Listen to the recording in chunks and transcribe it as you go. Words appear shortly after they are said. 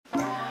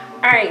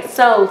Alright,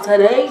 so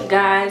today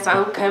guys,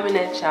 I'm coming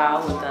at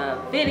y'all with a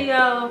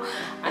video.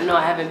 I know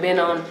I haven't been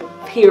on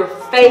here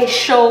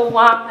facial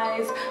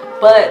wise,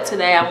 but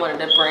today I wanted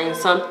to bring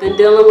something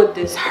dealing with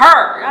this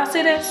hair. Y'all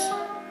see this?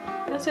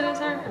 Y'all see this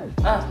hair?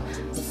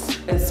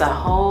 It's a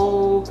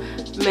whole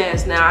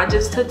mess. Now I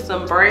just took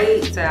some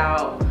braids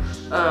out,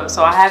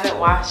 so I haven't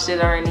washed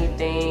it or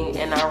anything,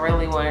 and I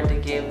really wanted to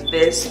give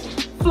this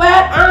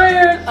flat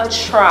iron a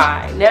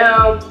try.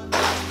 Now,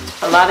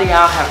 a lot of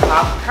y'all have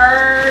probably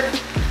heard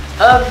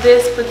of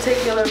this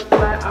particular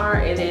flat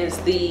iron. It is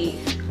the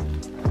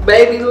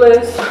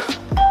Babyliss.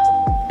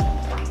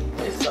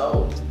 It's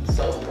so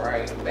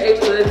bright.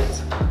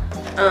 Babyliss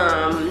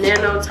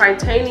nano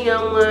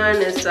titanium one.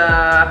 It's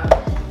a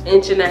 1.5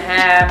 inch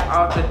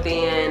ultra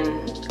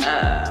thin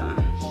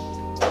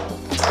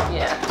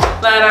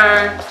flat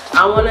iron.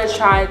 I want to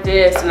try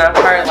this, and I've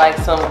heard like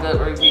some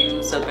good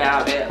reviews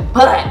about it,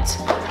 but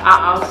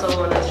I also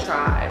want to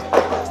try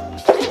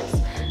this.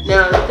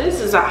 Now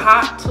this is a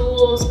Hot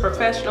Tools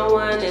professional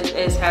one. It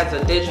has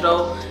a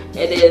digital.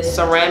 It is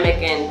ceramic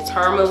and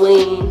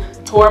tourmaline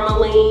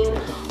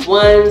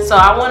one. So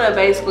I want to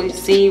basically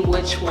see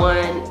which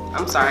one.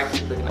 I'm sorry, I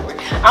keep looking over.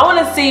 I want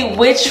to see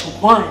which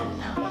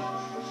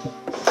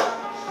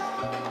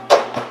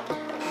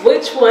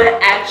one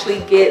actually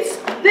gets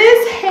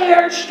this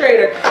hair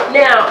straighter.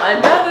 Now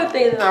another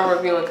thing that I'm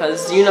reviewing,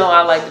 because you know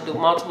I like to do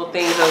multiple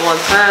things at one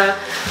time,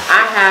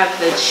 I have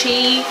the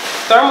Chi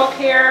thermal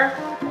care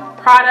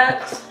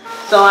products.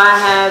 So I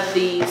have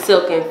the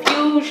Silk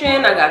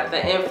Infusion, I got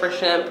the Infra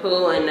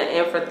shampoo and the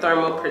Infra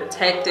thermal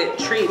protected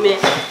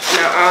treatment,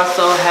 and I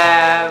also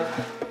have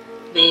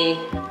the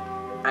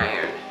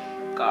Iron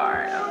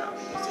Guard. I don't know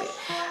if you can see it.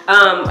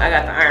 I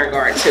got the Iron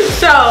Guard too.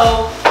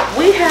 So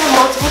we have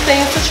multiple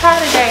things to try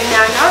today.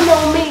 Now y'all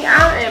know me,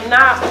 I am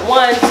not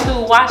one to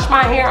wash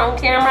my hair on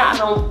camera. I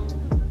don't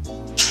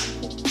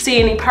see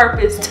any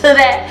purpose to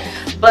that.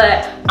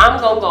 But I'm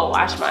gonna go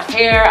wash my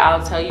hair.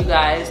 I'll tell you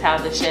guys how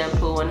the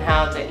shampoo and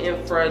how the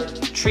infra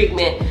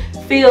treatment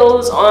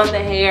feels on the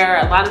hair.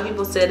 A lot of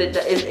people said it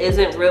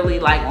isn't really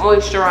like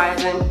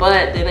moisturizing,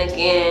 but then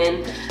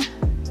again,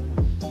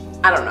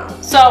 I don't know.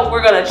 So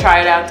we're gonna try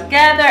it out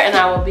together, and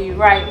I will be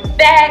right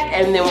back.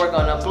 And then we're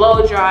gonna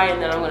blow dry, and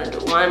then I'm gonna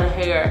do one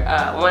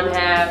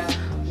half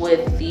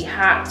with the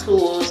Hot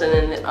Tools, and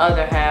then the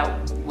other half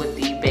with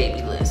the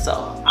Babyliss. So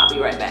I'll be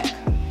right back.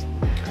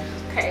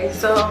 Okay,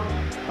 so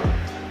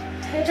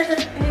hair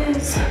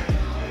is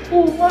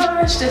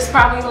washed. It's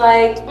probably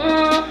like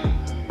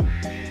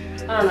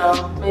I don't know,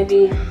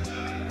 maybe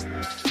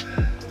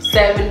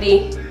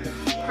 70%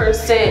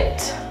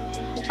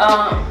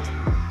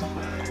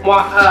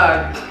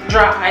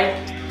 dry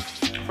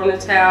from the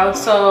towel.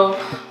 So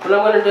what I'm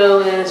gonna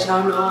do is,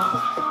 y'all know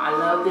I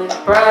love this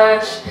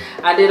brush.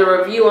 I did a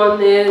review on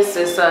this.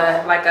 It's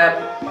like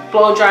a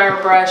blow dryer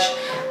brush.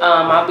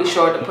 I'll be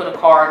sure to put a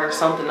card or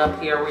something up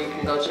here where you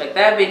can go check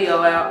that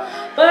video out.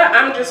 But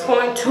I'm just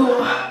going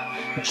to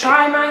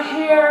dry my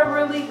hair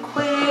really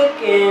quick,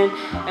 and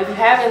if you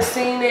haven't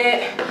seen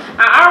it,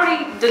 I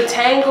already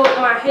detangled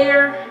my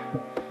hair,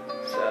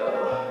 so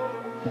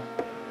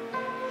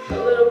a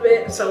little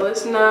bit, so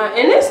it's not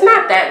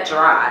that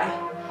dry.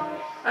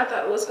 I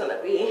thought it was gonna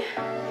be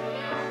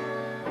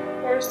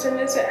worse than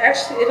this.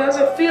 It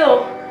doesn't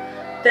feel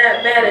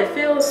that bad. It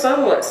feels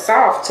somewhat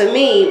soft to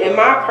me, in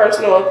my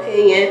personal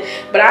opinion,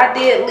 but I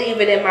did leave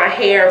it in my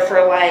hair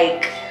for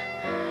like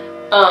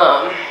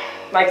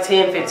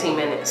 10-15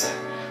 minutes.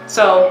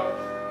 So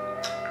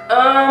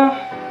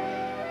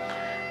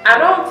I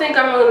don't think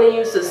I'm going to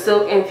use the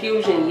Silk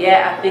Infusion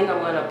yet. I think I'm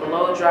going to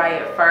blow dry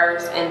it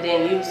first, and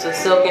then use the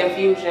Silk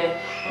Infusion,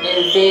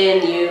 and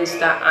then use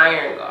the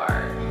Iron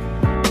Guard.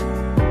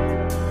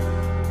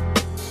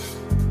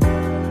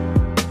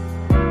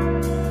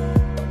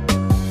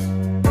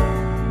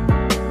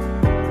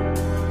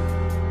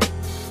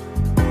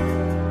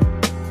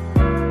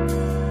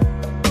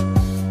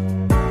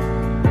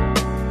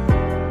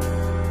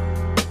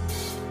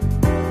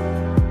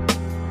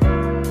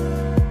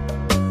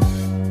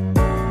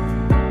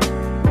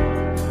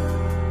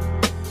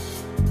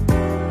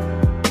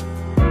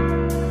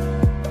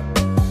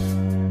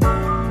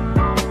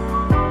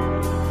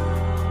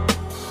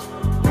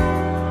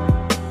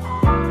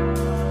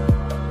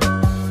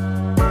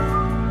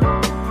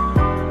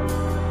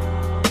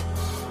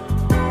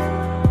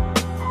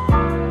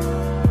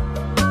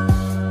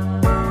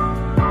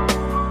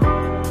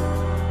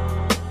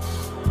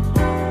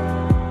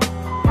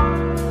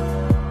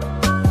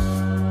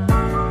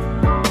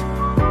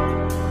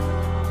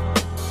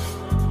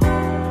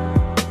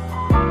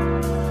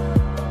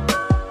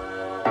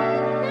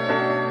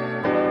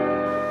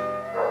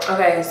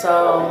 Okay,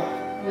 so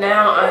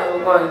now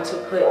I'm going to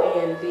put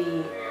in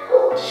the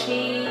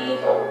Chi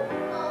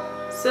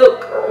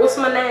Silk. What's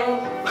my name?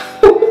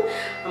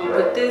 I'm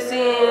gonna put this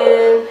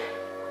in.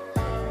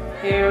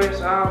 Hair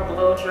is all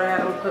blow dry.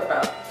 I'm gonna put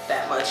about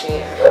that much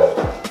in.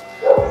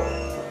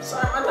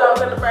 Sorry, my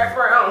dog in the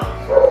background.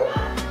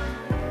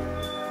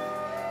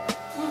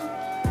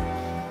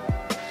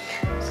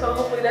 So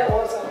hopefully that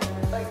wasn't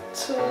like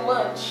too much.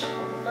 much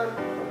or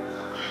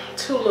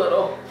too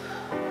little,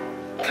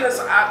 because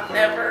I've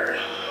never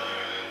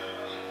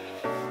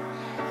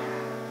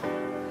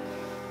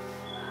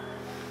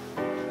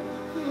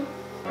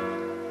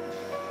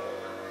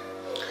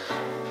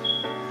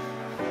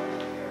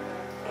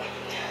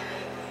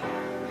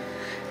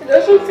it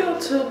doesn't feel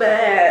too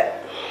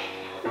bad.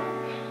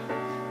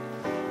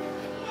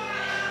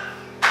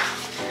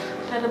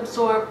 That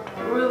absorbed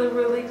really,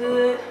 really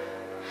good.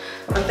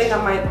 I think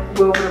I might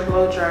go over the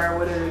blow dryer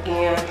with it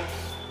again,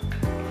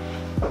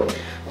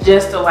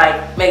 just to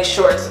like make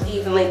sure it's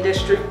evenly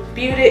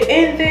distributed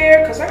in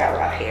there, because I got a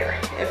lot of hair.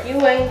 If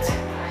you ain't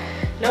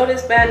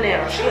noticed by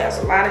now, she has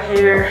a lot of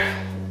hair.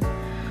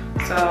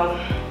 So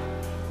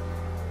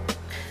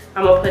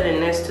I'm gonna put in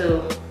this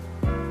too.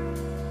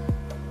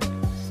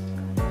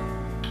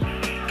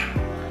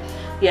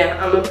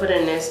 Yeah, I'm gonna put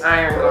in this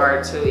iron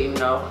guard too, even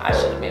though I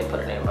should have been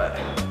putting it in, but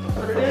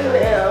put it in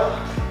now.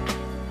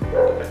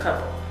 A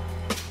couple.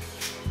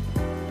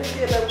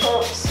 Big enough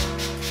pumps.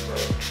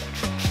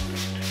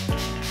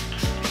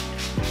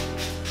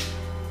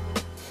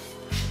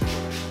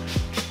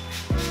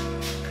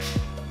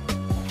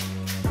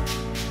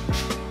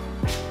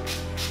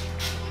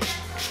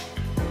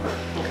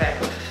 Okay.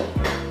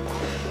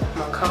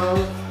 I'm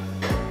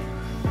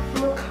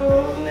gonna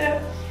comb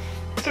that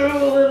through a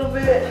little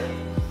bit.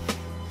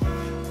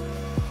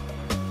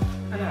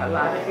 I got a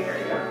lot of hair,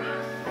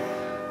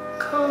 y'all.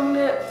 Comb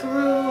that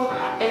through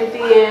and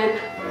then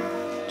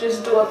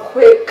just do a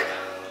quick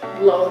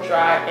blow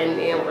dry, and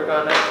then we're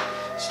gonna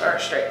start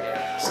straightening.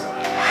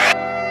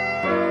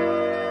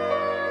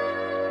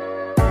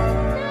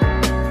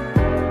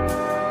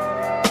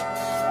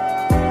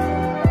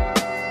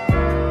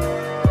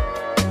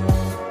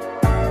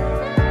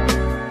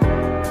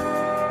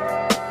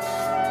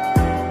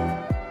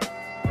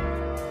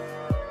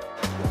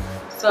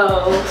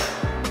 So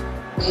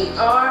we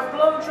are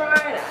blow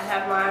dried. I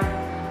have my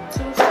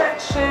 2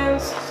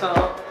 sections, so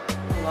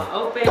I'm gonna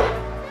open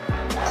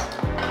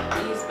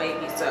these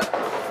babies up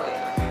real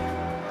quick.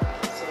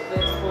 So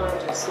this one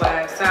just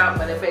slides out,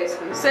 but it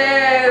basically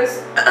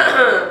says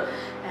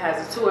it has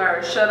a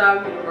 2-hour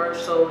shutoff,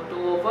 universal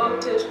dual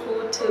voltage,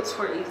 cool tips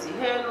for easy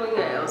handling,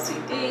 an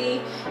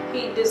LCD,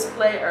 heat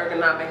display,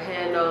 ergonomic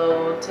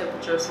handle,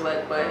 temperature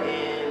select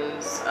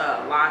buttons,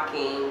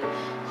 locking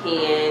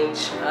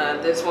hinge.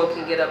 This one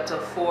can get up to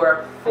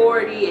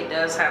 440. It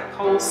does have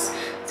pulse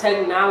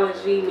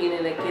technology,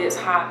 meaning it gets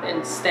hot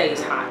and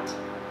stays hot.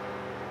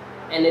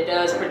 And it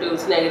does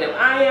produce negative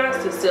ions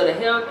to seal the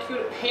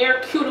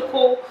hair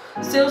cuticle,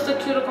 seals the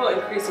cuticle,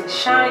 increasing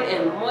shine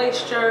and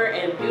moisture,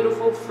 and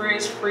beautiful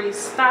frizz-free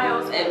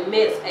styles,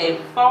 emits a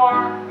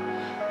far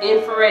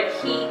infrared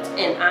heat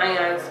and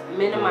ions,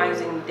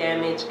 minimizing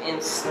damage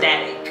and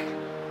static.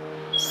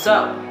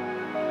 So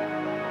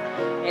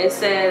it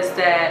says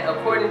that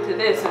according to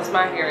this, since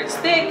my hair is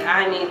thick,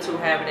 I need to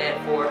have it at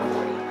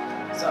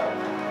 440. So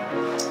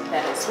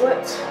that is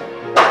what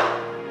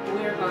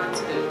we're going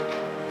to do.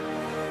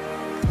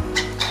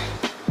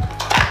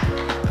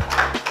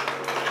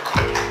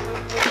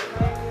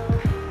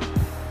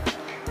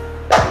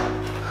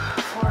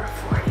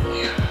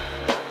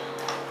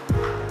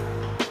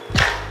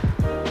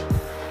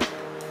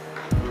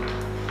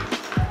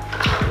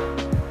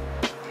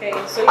 Okay,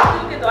 so you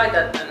do get like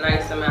a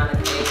nice amount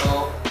of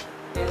cable.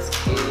 It's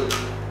cute,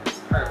 it's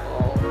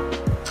purple,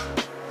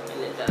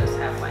 and it does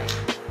have like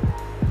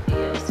the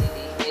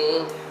LCD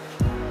thing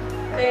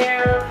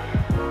there.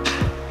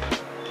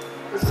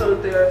 So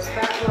there's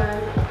that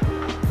one.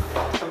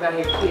 I've got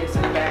your kids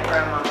in the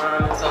background. My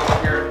mom is over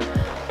here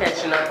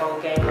catching up on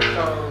Game of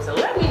Thrones. And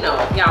let me know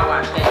if y'all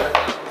watch Game of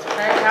Thrones,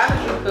 okay? How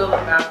did you feel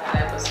about that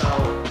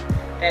episode?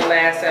 That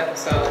last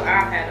episode,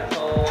 I had a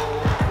whole,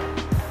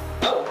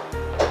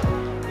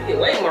 you get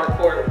way more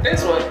cord with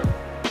this one.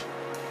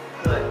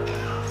 But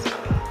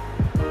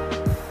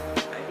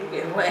you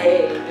get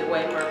way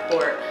more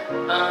cord.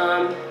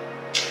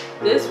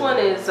 This one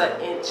is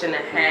 1.5 inches.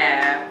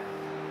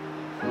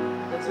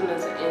 This one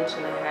is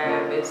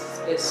 1.5 inches.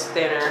 It's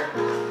thinner.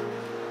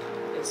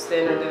 It's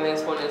thinner than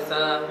this one. It's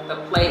the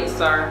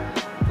plates are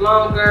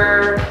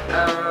longer.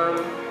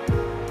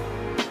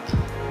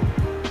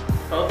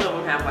 Both of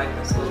them have like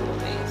this little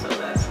thing, so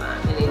that's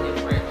not any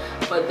different.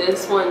 But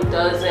this one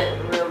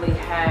doesn't really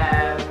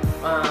have.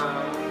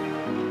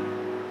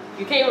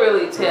 You can't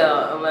really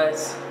tell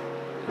unless.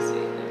 Let me see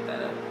if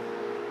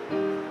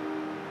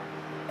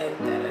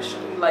that'll show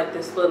you, like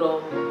this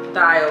little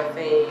dial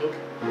thing.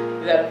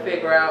 You gotta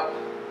figure out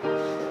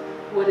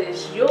what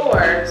is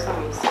yours. Let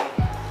me see.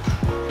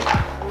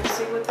 Let's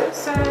see what this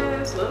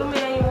says. Little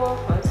manual.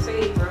 Let's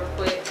see real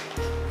quick.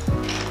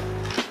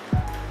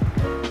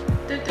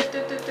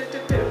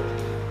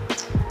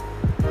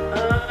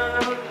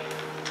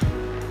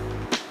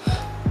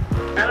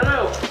 I don't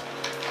know.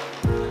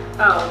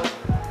 Oh.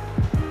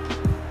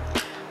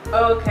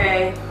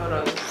 Okay. Hold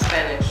on.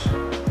 Spanish.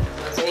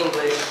 That's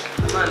English.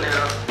 Come on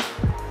now.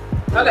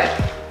 Okay.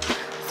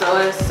 So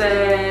it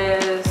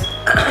says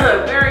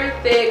very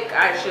thick.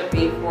 I should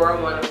be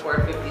 401 to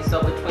 450.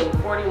 So between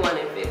 41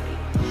 and 50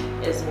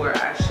 is is where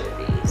I should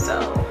be.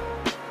 So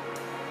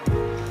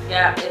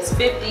yeah, it's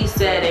 50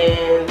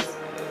 settings.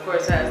 Of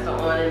course, it has the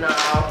on and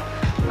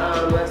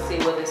off. Let's see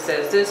what it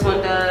says. This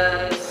one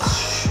does.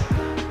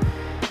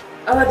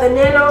 The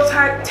nano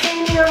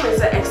titanium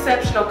is an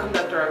exceptional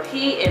conductor of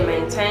heat and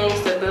maintains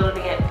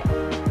stability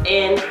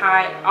in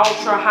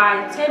ultra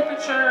high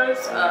temperatures.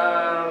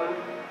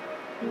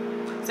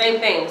 Same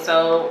thing.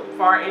 So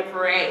far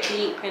infrared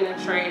heat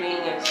penetrating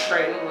and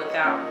straightening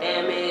without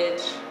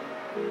damage.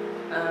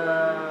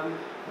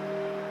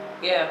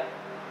 Yeah.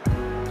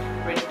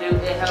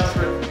 It helps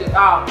reduce.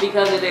 Oh,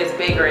 because it is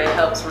bigger, it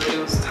helps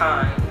reduce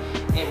time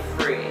in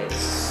fridge.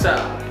 So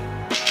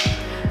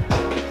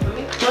let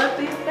me plug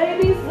these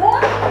babies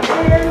up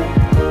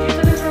and get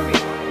to this review.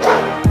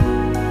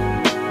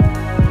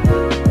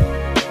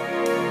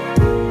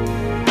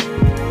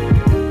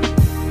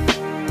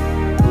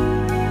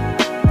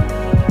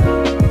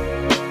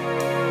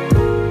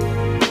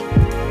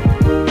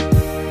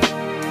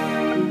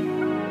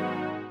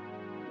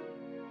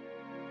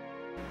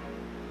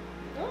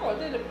 Oh, I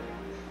did a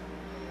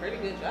pretty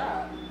good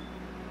job.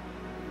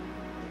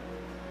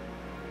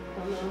 I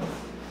don't know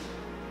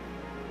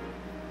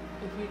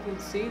if you can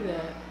see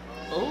that.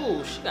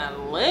 Oh, she got a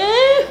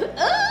limb.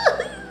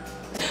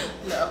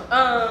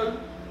 No.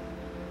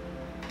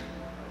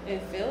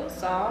 It feels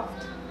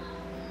soft.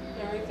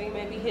 Everything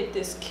maybe hit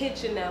this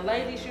kitchen now.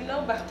 Ladies, you know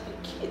about the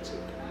kitchen.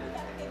 You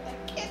gotta get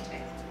that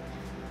kitchen.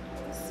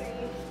 Let's see.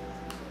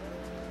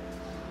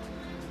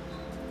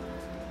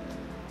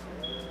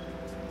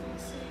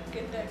 Let's see.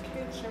 Get that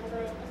kitchen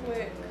real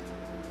quick.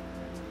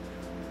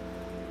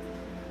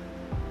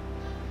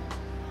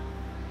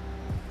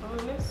 On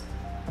this.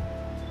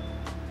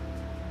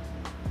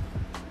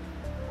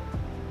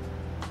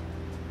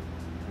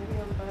 Maybe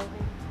I'm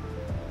bugging.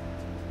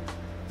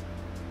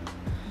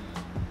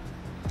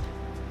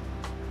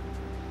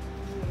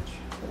 Let me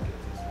try to get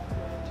this one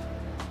right.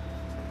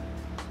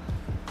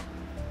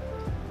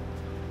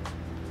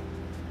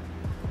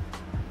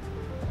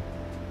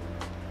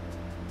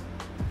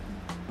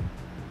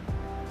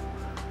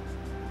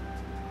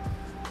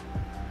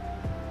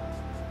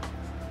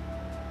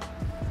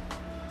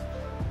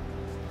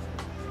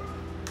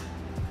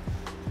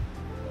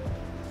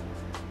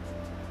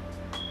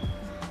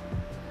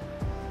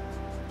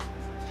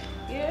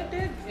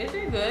 It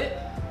did good.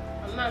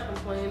 I'm not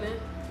complaining.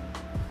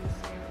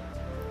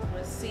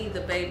 Let's see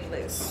the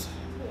Babyliss.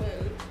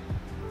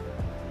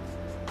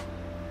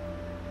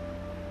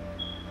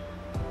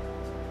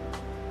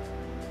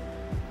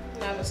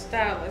 Now the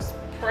stylists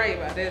pray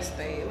by this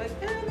thing. Like,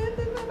 oh, this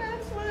is the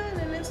best one,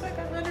 and it's like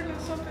 $100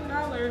 and something.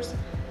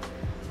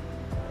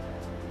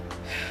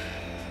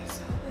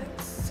 So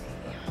let's see.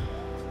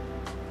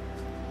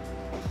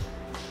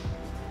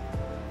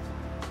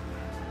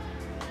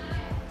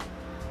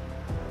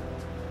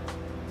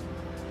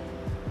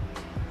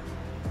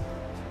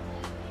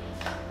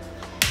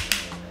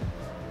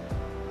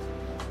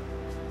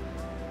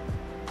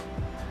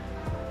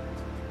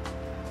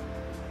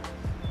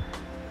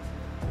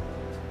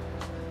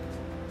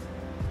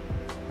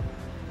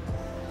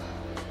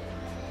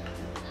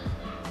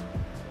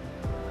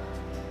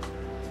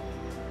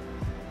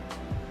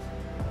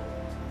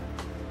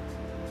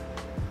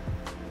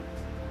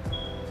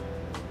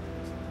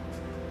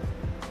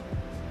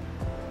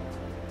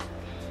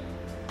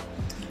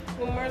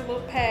 One more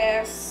little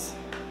pass.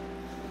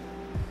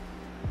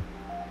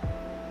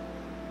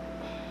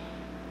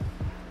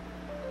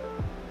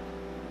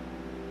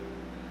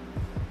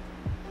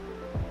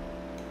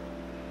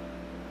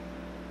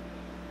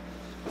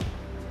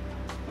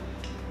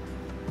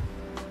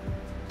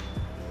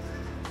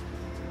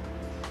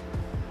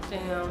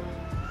 Damn.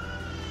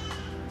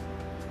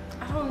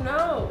 I don't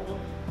know.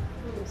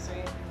 Let me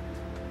see.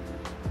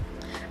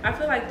 I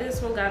feel like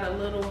this one got a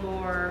little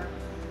more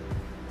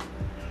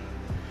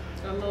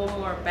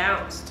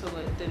bounce to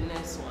it than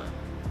this one.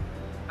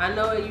 I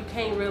know you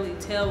can't really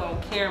tell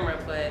on camera,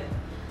 but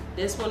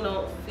this one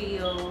don't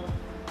feel,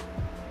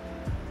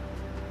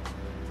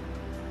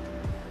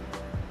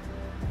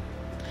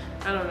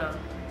 I don't know.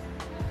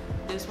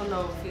 This one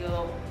don't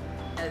feel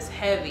as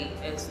heavy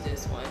as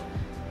this one,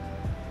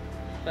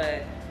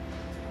 but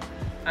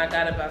I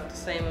got about the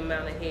same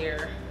amount of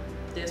hair.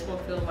 This one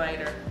feel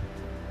lighter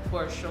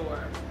for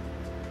sure.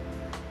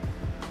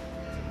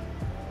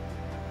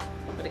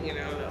 But again,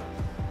 I don't know.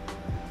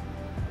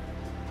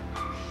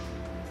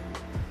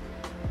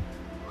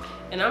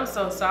 And I'm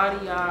so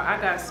sorry, y'all. I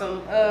got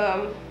some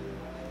of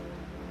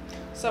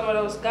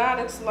those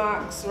goddess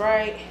locks,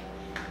 right?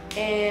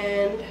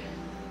 And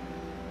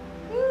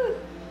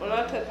when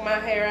I took my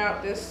hair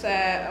out, this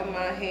side of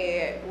my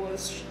head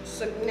was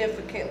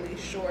significantly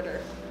shorter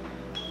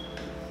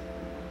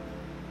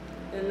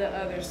than the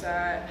other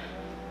side.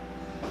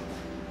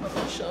 I'm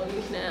gonna show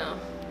you now.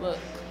 Look,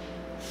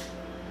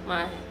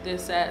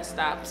 this side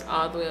stops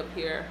all the way up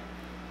here.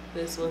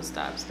 This one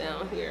stops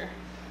down here.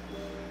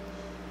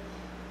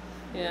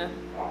 Yeah,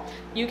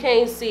 you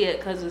can't see it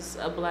because it's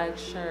a black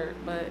shirt,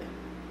 but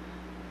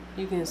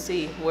you can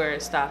see where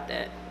it stopped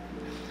at.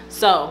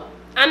 So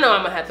I know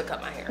I'm gonna have to cut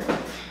my hair.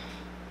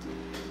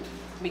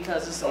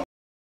 because it's a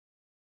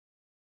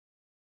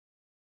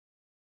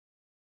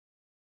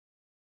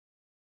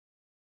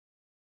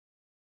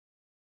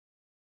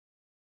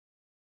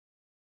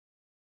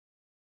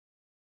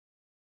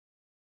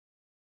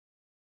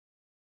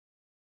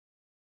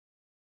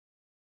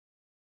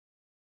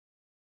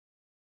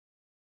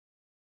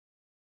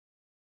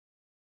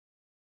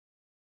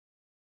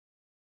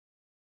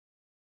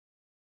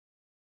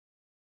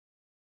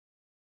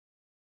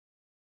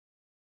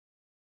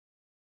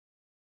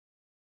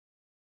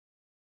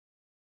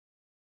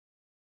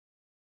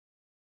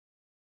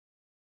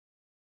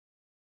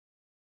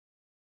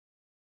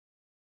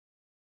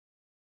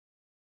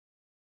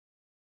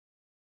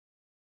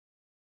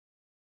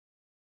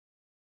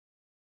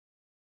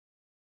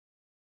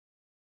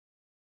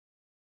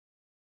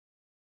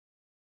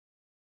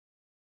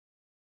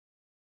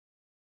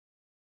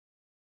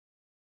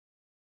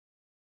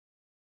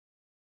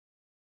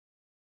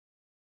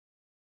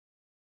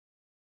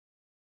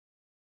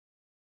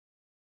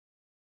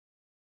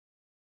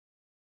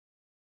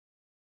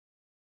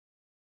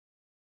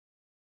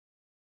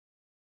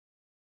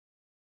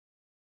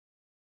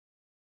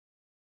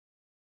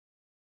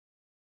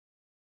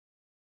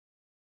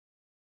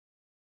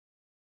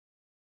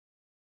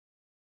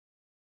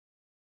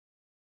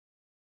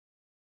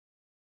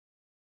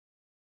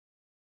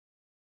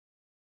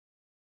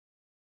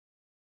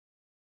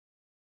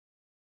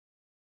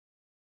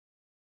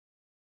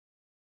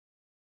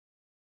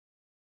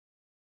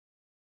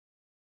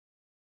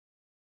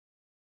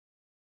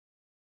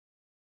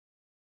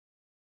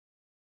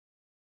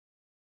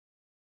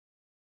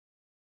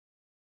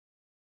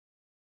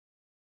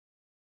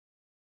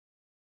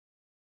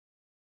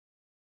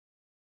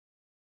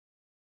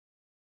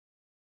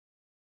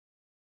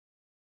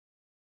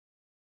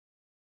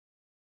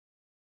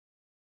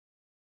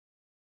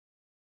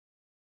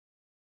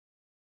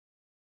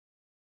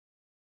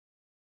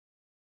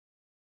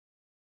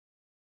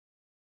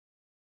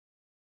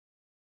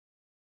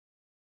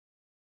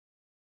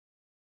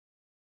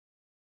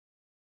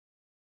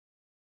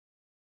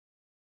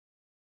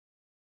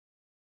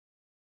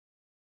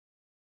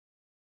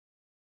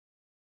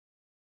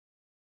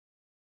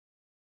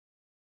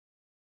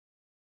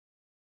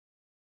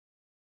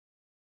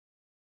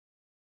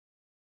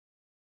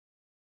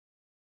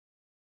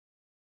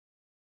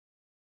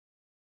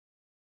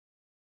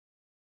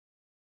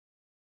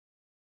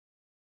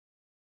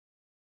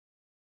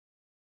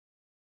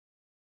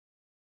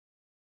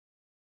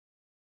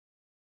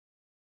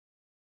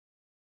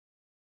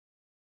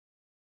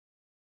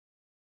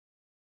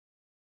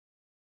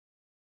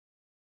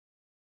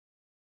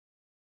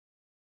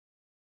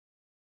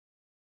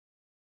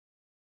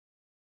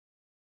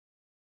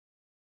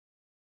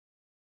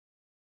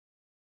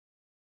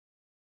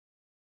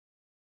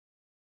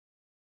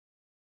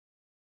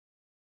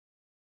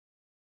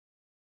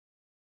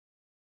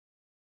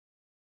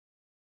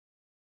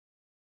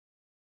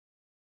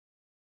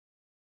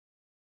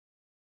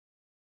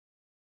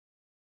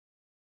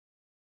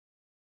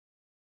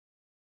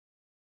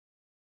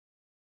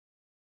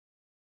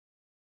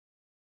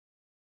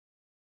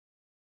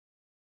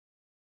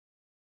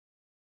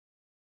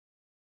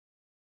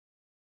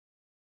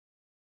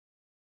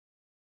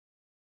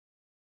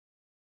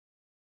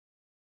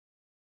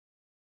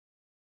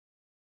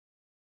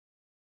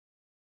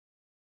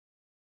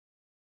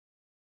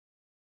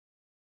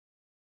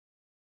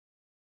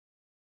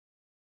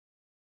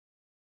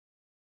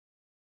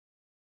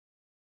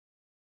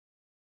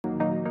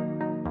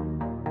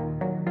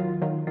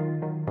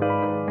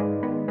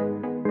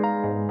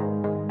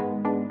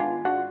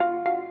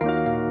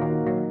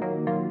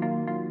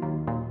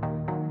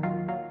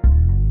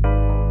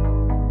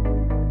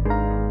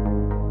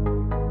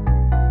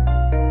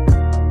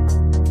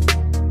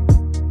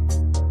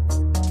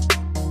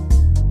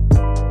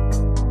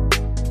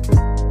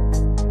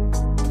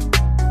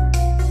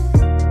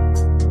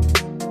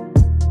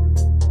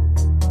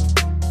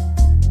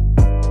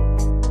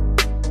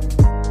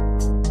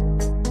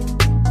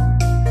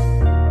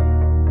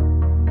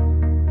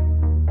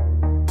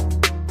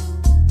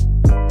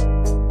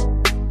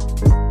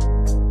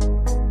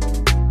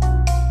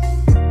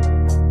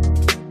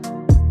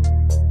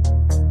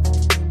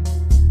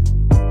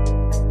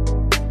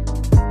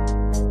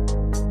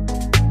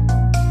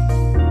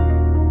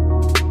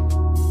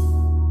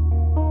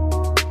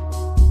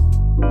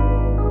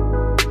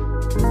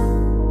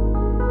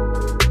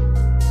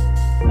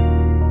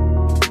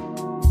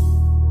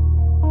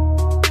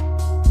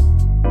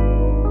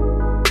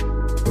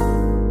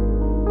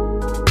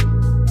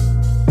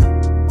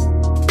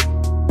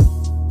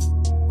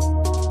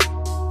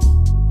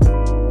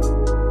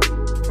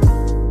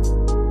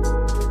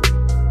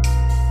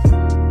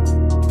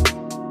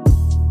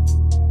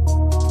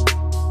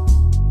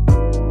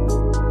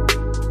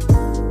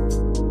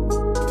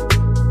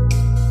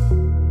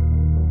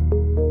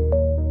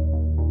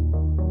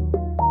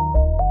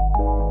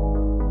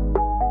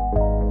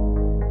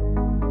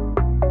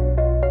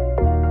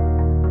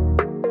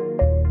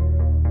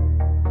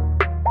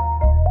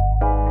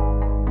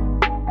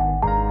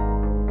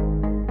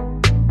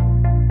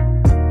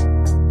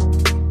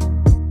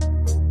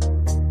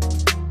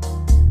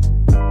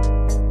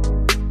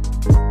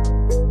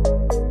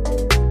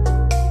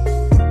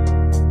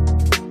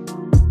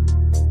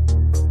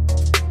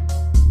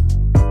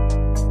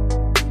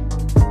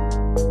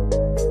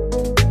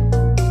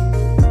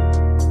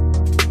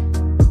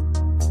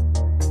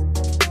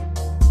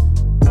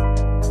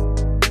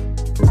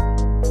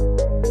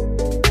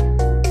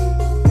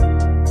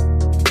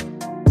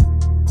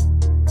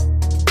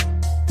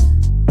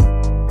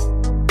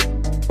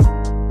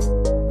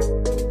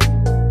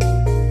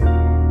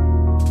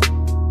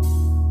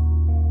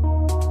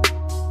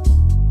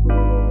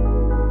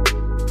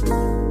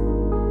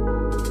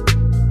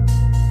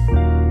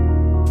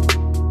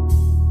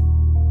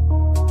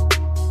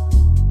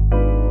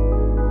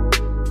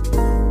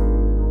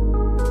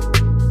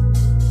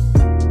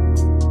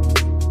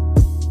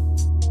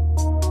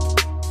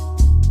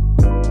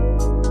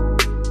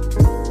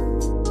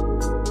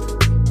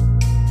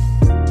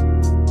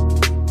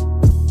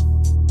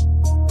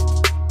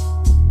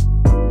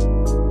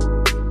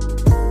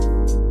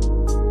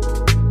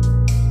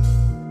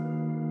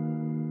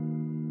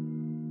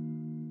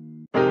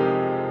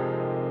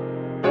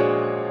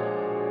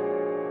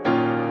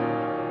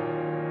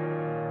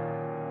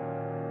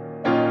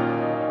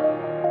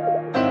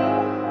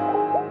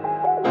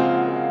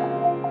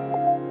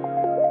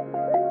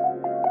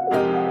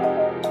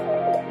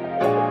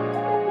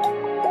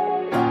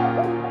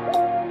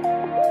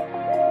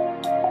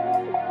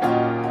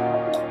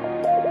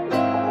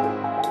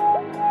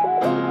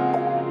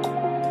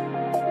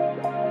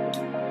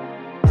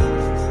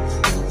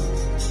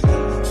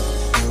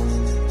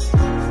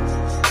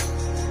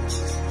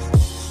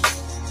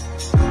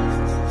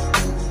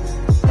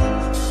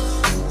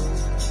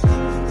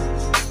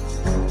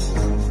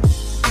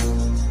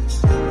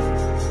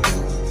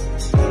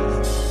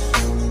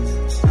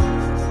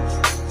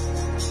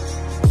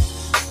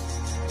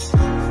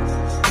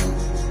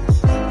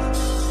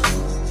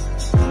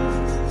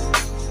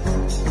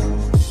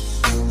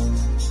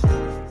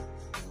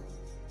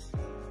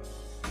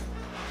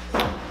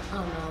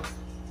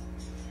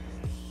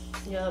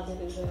y'all be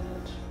the judge.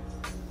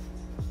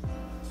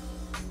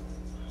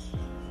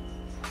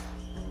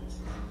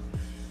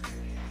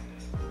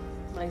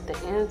 Like the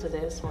ends of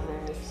this one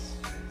is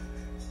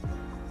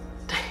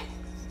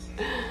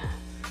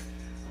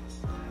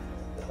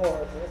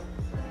horrible.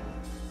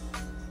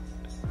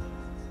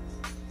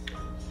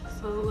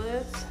 So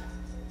let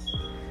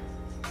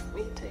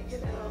me take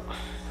it out.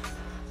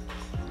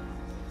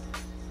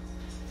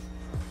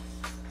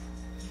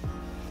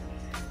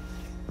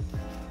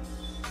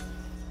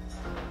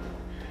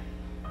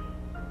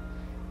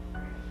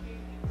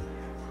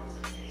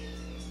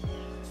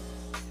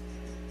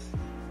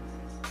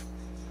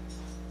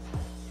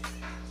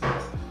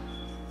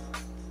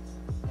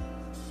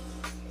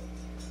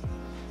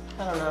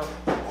 I don't know.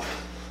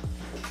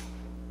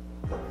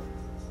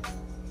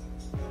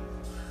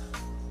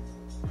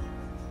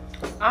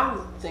 I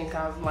think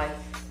I like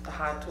the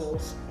hot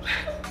tools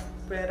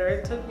better.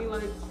 It took me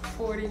like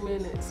 40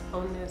 minutes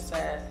on this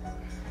side.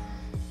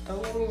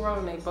 Don't get me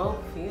wrong, they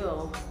both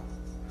feel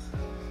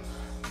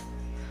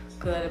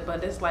good,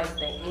 but it's like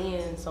the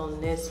ends on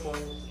this one.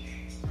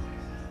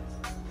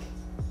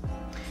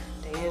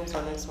 The ends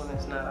on this one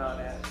is not all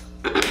that.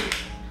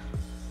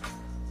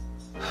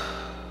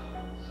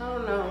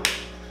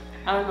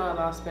 I don't know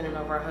about spending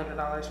over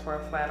 $100 for a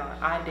flat iron.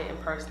 I didn't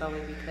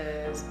personally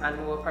because I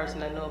knew a person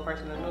that knew a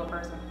person that knew a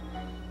person.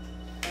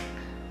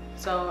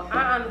 So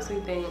I honestly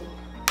think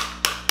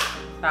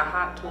the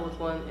Hot Tools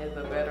one is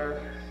a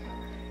better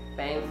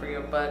bang for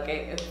your buck.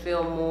 It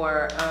feels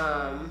more,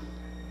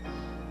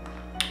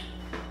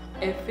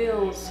 it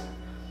feels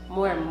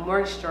more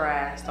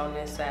moisturized on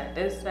this side.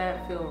 This side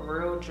feels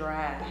real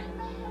dry.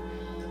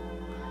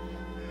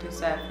 This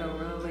side feel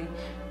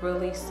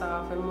really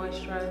soft and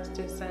moisturized.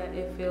 This side,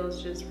 it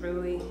feels just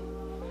really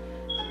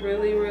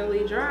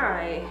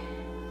dry.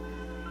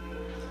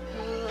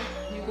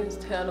 You can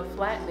tell the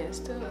flatness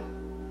too.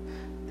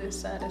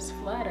 This side is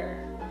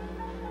flatter.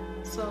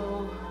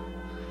 So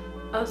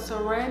a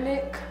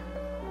ceramic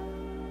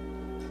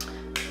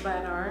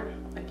flat iron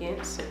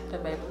against the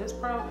Babyliss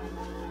Pro.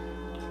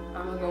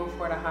 I'm gonna go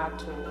for the Hot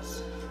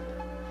Tools.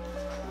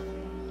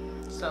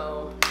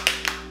 So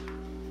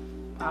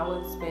I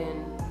would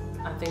spend,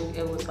 I think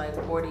it was like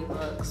 40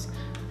 bucks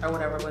or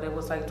whatever, but it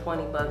was like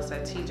 20 bucks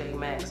at TJ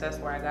Maxx. That's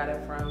where I got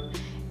it from.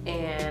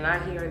 And I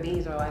hear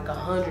these are like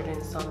 $100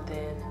 and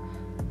something,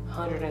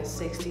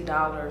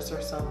 $160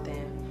 or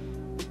something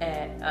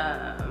at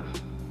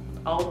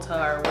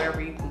Ulta or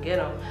wherever you can get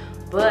them.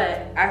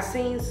 But I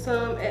seen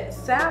some at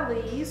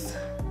Sally's.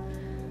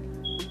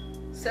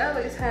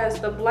 Sally's has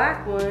the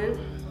black one,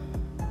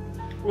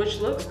 which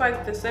looks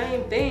like the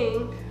same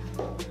thing.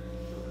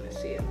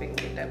 Let's see if we can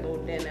get that little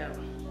dent out.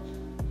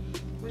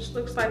 Which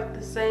looks like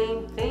the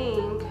same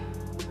thing.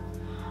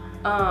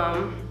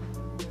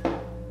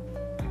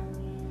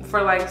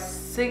 For like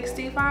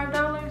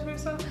 $65 or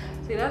so.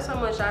 See, that's how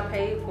much I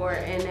paid for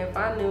it. And if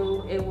I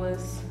knew it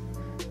was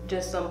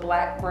just some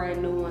black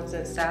brand new ones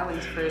at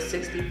Sally's for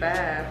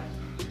 $65,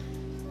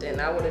 then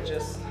I would have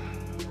just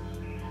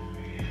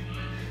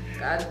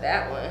got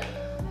that one.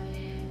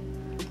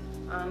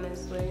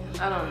 Honestly,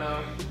 I don't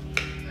know.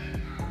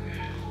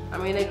 I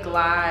mean, it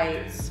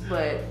glides,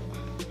 but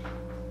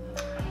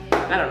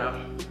I don't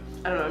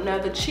know. Now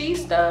the Chi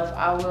stuff,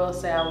 I will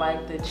say I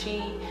like the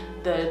Chi,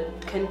 the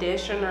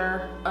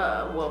conditioner,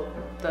 well,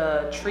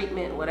 the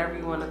treatment, whatever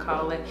you want to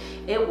call it.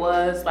 It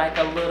was like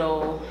a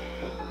little,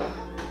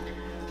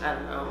 I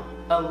don't know,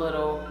 a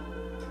little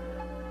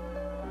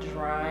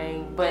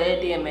drying, but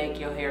it did make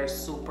your hair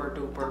super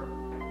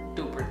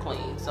duper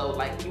clean. So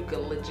like you could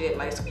legit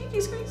like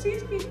squeaky,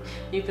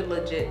 you could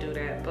legit do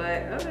that.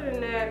 But other than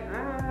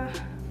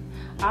that,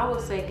 I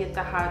would say get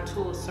the Hot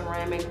Tools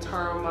ceramic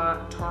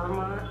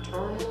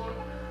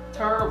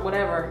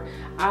whatever.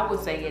 I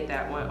would say get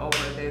that one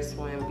over this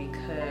one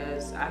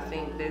because I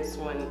think this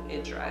one,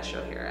 it dries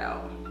your hair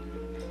out.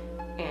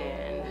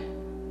 And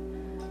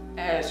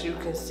as you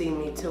can see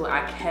me too,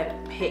 I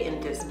kept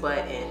hitting this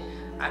button.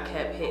 I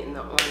kept hitting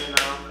the on and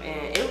off,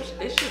 and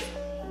it's just,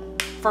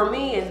 for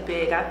me it's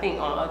big. I think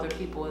on other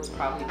people it's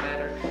probably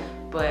better,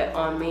 but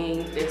on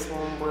me this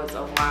one was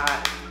a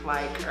lot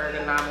like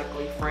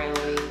ergonomically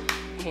friendly.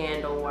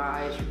 Handle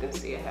wise, you can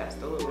see it has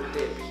the little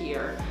dip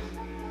here,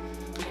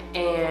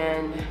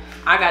 and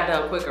I got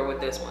done quicker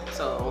with this one.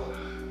 So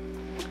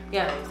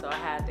yeah, so I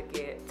had to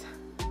get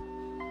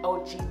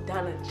OG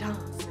Donna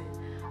Johnson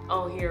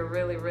on here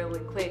really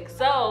quick.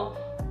 So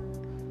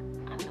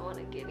I know how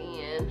to get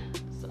in.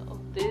 So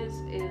this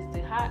is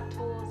the Hot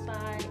Tool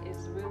side.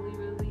 It's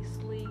really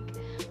sleek.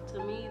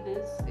 To me,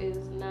 this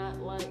is not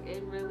like,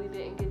 it really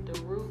didn't get the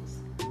roots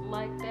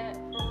like that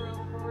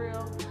for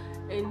real.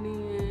 And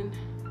then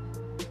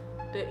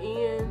the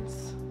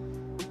ends,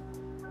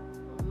 I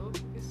don't know if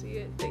you can see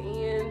it, the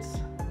ends,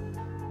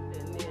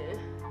 and then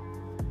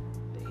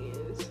the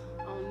ends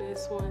on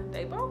this one,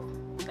 they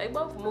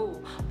both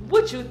move.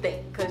 What you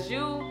think? Cause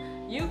you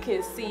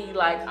can see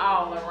like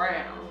all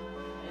around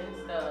and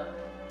stuff.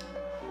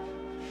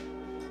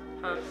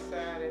 This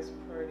side is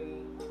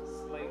pretty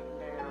slick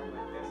down,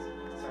 but this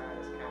side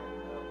is kind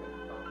of up and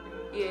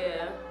bumpy.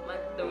 Yeah,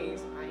 like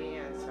These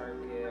hands are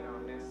good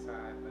on this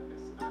side, but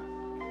it's not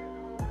good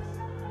on this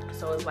side.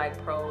 so it's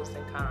like pros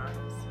and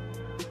cons,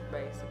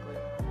 basically.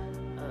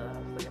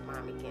 Look at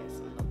mommy getting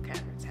some little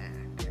camera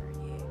time, girl.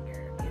 Yeah,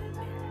 girl, get in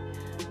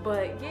there.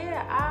 But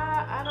yeah,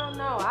 I don't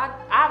know.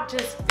 I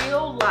just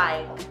feel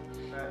like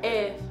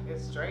if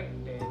it's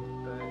straightened it,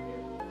 but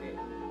it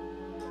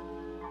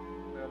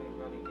didn't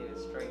really get it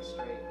straight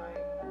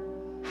like,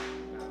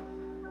 you know,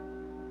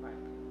 like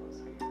people's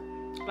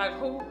hair. like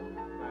who?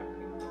 Like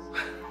people's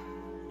hair.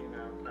 You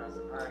know, because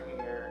our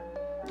hair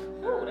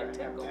That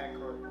tickle.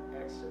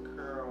 extra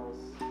curls,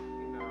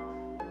 you know,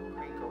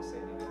 crinkles in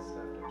it and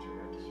stuff that you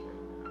have to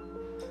straighten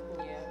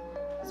out. Yeah.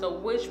 So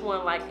which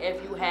one, like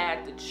if you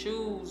had to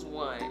choose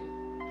one,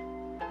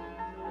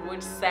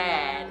 which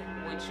side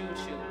would you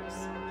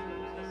choose?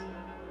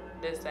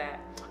 This side.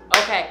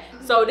 Okay,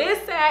 so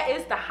this side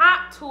is the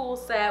Hot Tool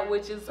side,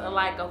 which is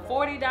like a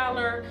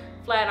 $40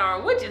 flat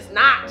iron, which is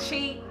not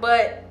cheap,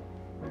 but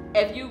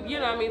if you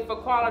know what I mean, for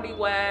quality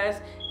wise,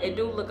 it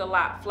do look a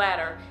lot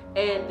flatter.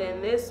 And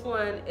then this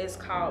one is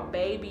called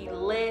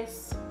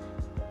Babyliss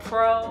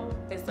Pro.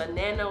 It's a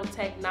nano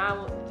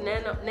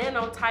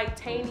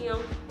titanium,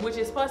 which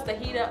is supposed to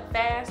heat up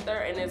faster,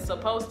 and it's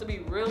supposed to be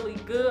really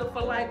good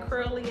for like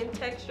curly and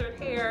textured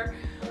hair.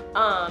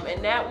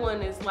 And that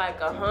one is like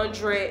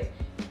 $170,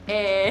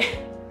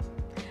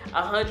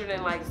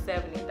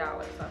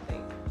 I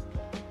think.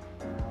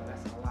 Oh,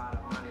 that's a lot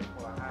of money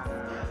for a hot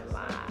iron.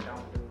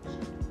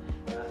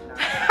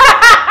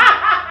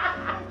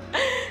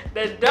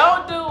 That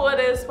don't do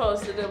what it's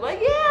supposed to do.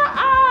 But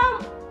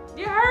yeah,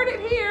 you heard it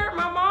here.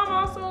 My mom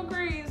also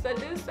agrees that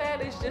this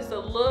side is just a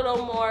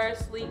little more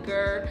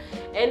sleeker.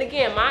 And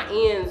again, my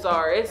ends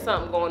it's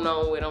something going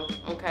on with them.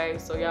 Okay,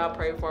 so y'all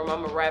pray for them.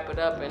 I'm gonna wrap it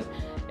up, and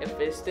if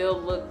they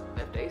still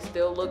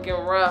looking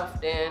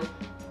rough, then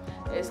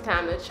it's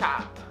time to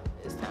chop.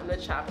 It's time to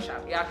chop.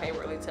 Y'all can't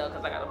really tell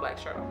because I got a black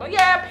shirt on. But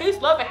yeah,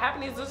 peace, love, and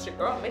happiness. This is your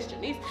girl, Miss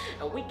Janice,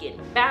 and we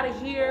getting out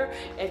of here.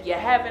 If you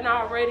haven't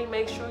already,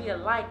 make sure you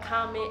like,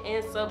 comment,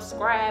 and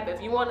subscribe.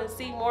 If you want to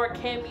see more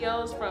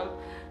cameos from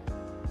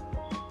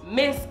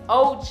Miss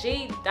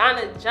OG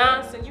Donna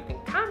Johnson, you can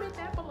comment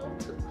down below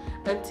too.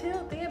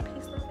 Until then, peace.